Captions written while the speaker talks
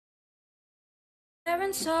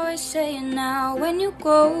Parents always say now, when you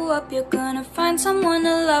grow up you're gonna find someone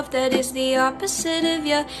to love that is the opposite of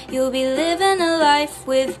you. You'll be living a life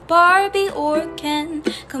with Barbie or Ken.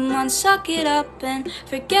 Come on, suck it up and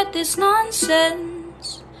forget this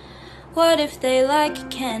nonsense. What if they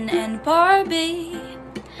like Ken and Barbie?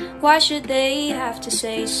 Why should they have to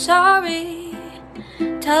say sorry?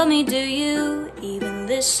 Tell me, do you even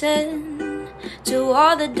listen to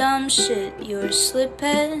all the dumb shit you're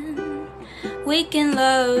slipping? We can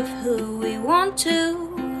love who we want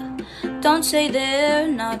to. Don't say they're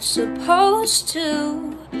not supposed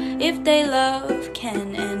to. If they love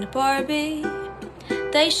Ken and Barbie,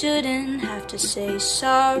 they shouldn't have to say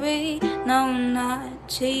sorry. No, not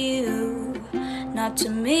to you, not to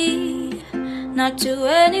me, not to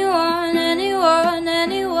anyone, anyone,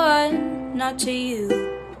 anyone. Not to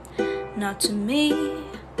you, not to me,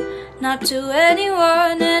 not to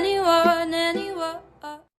anyone, anyone, anyone.